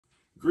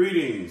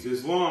Greetings,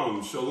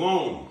 Islam,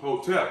 Shalom,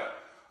 Hotep,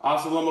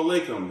 Assalamu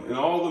Alaikum, and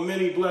all the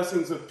many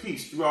blessings of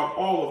peace throughout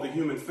all of the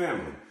human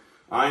family.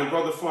 I am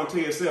Brother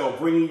Fonte SL,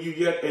 bringing you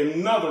yet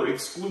another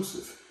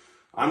exclusive.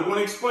 I'm going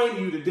to explain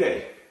to you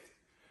today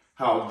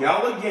how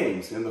Gala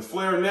Games and the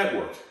Flair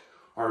Network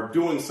are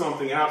doing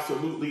something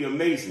absolutely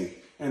amazing,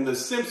 and the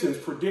Simpsons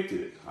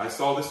predicted it. I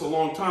saw this a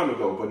long time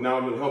ago, but now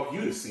I'm going to help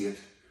you to see it.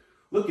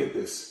 Look at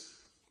this.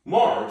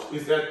 Marge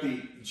is at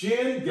the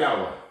Gin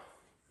Gala,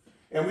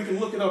 and we can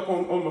look it up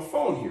on my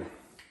phone here.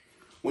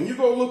 When you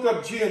go look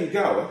up Gin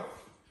Gala,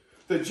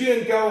 the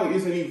Gin Gala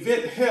is an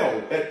event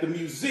held at the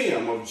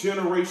Museum of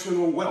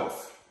Generational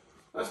Wealth.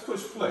 Let's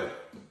push play.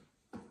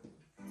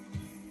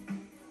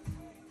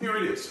 Here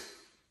it is.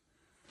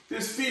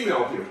 This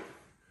female here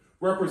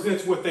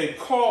represents what they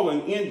call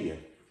an Indian,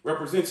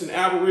 represents an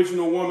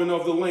Aboriginal woman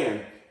of the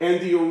land,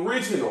 and the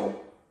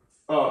original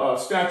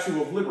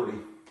Statue of Liberty.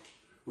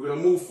 We're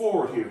going to move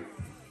forward here.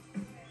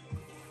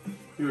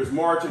 Here's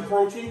Marge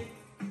approaching.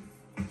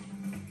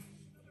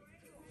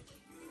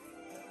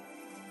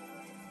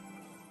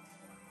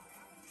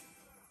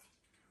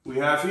 We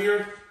have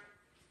here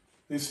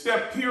the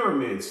step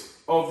pyramids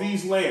of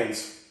these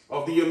lands,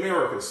 of the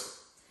Americas.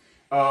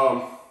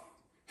 And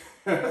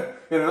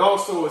it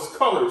also is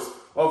colors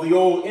of the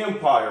old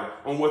empire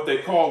on what they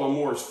call the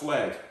Moorish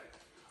flag.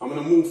 I'm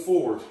going to move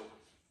forward.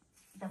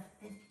 The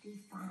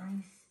 55.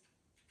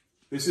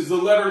 This is the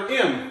letter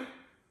M,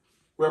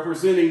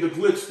 representing the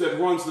glitch that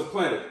runs the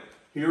planet.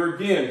 Here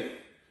again,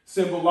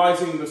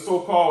 symbolizing the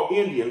so-called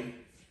Indian,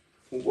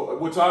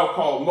 which I'll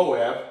call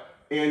Moab,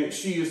 and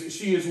she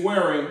is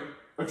wearing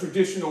a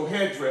traditional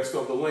headdress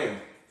of the land.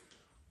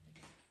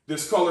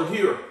 This color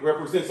here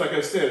represents, like I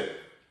said,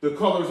 the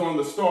colors on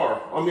the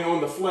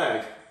on the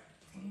flag.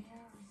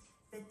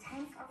 The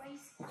tank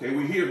erase. Okay,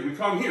 we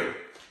come here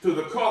to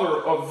the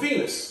color of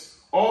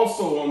Venus,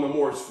 also on the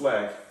Moorish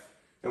flag.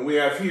 And we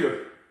have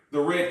here the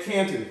red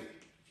canton.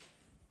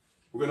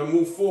 We're going to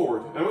move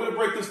forward. And we're going to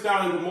break this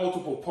down into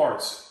multiple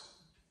parts.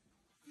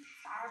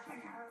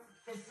 Sharpener,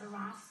 the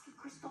Swarovski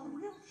crystal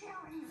wheelchair.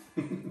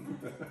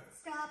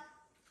 Stop.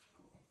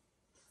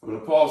 I'm going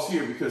to pause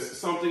here because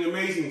something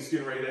amazing is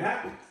getting ready to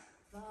happen.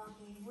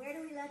 Froggy, where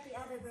do we let the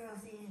other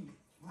girls in?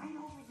 Right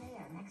over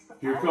there, next to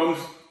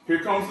Here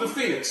comes the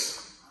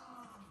Phoenix.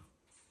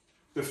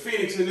 The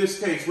Phoenix in this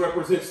case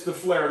represents the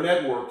Flair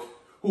Network,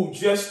 who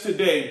just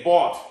today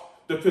bought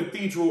the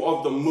Cathedral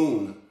of the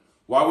Moon.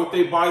 Why would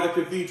they buy the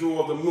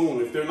Cathedral of the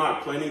Moon if they're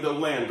not planning to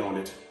land on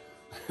it?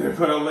 They're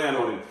going to land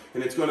on it,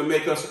 and it's going to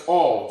make us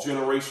all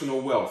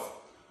generational wealth.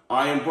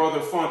 I am Brother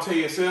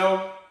Fonte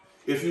SL.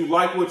 If you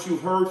like what you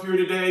heard here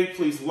today,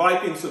 please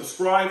like and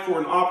subscribe for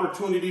an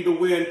opportunity to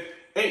win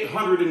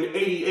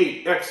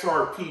 888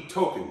 XRP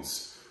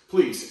tokens.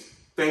 Please,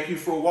 thank you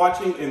for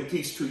watching, and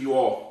peace to you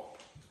all.